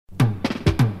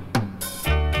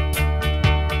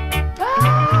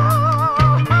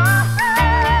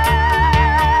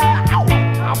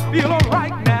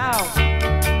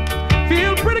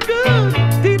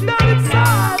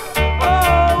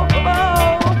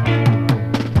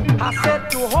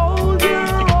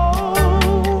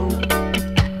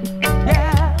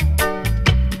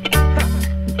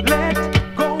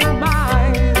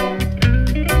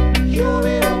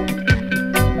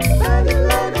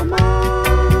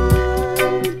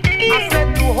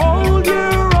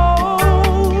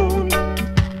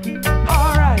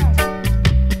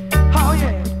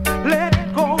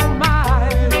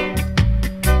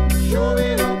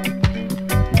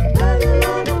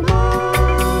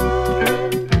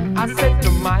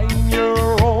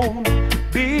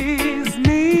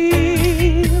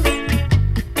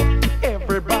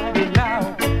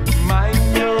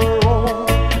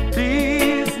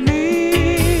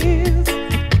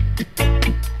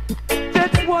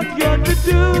what you're to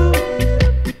do.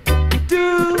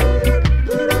 Do.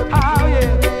 Oh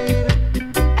yeah.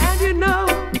 And you know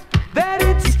that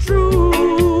it's true.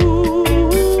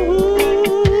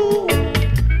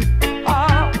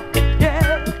 Oh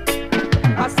yeah.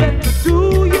 I said to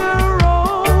do your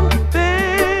own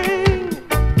thing.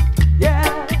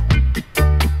 Yeah.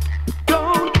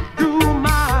 Don't do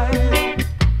mine.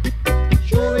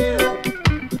 Show it up.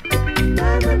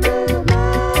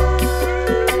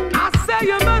 I say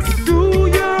you must do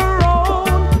your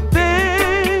own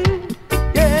thing.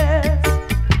 Yes,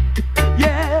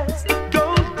 yes,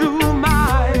 don't do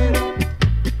mine.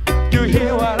 You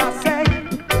hear what I say?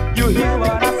 You hear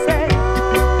what I say?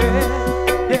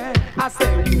 Yeah, yeah. I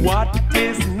say, what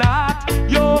is